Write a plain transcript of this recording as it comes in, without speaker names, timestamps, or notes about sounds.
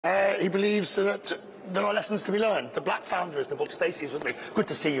He believes that there are lessons to be learned. The Black Founder is the book. Stacy's with me. Good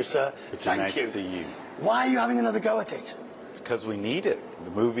to see you, sir. Thank you. Nice to see you. Why are you having another go at it? Because we need it. The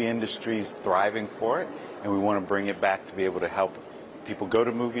movie industry is thriving for it, and we want to bring it back to be able to help people go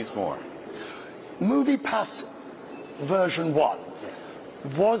to movies more. MoviePass version 1. Yes.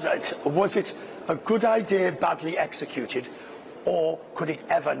 Was it a good idea, badly executed, or could it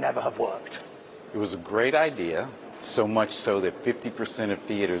ever, never have worked? It was a great idea, so much so that 50% of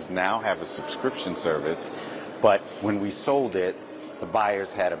theaters now have a subscription service, but when we sold it, the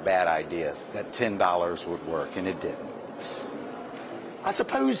buyers had a bad idea that $10 would work, and it didn't. I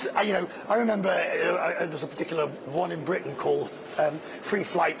suppose, I remember there was a particular one in Britain called Free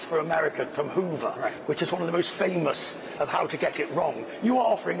Flights for America from Hoover, right, which is one of the most famous of how to get it wrong. You are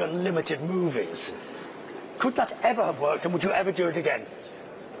offering unlimited movies. Could that ever have worked, and would you ever do it again?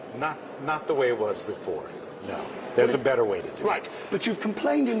 Not the way it was before, no. There's a better way to do it. Right, but you've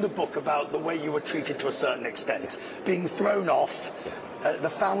complained in the book about the way you were treated to a certain extent, being thrown off. The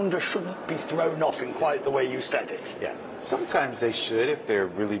founder shouldn't be thrown off in quite the way you said it. Yeah, sometimes they should if they're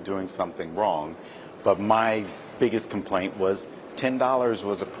really doing something wrong, but my biggest complaint was $10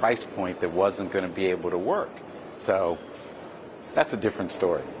 was a price point that wasn't going to be able to work. So that's a different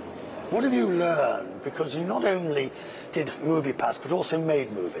story. What have you learned? Because you not only did MoviePass, but also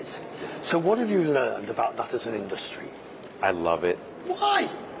made movies. So what have you learned about that as an industry? I love it. Why?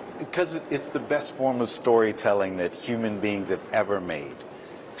 Because it's the best form of storytelling that human beings have ever made.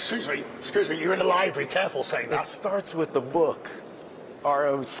 Excuse me, you're in a library, careful saying that. It starts with the book or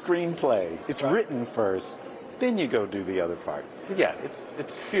a screenplay. It's written first, then you go do the other part. But yeah,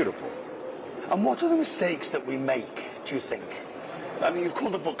 it's beautiful. And what are the mistakes that we make, do you think? I mean, you've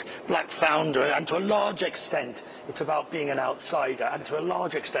called the book Black Founder, and to a large extent, it's about being an outsider, and to a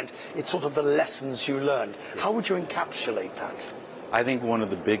large extent, it's sort of the lessons you learned. How would you encapsulate that? I think one of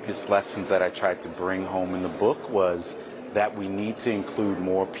the biggest lessons that I tried to bring home in the book was that we need to include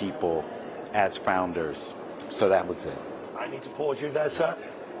more people as founders. So that was it. I need to pause you there, sir.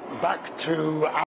 Back to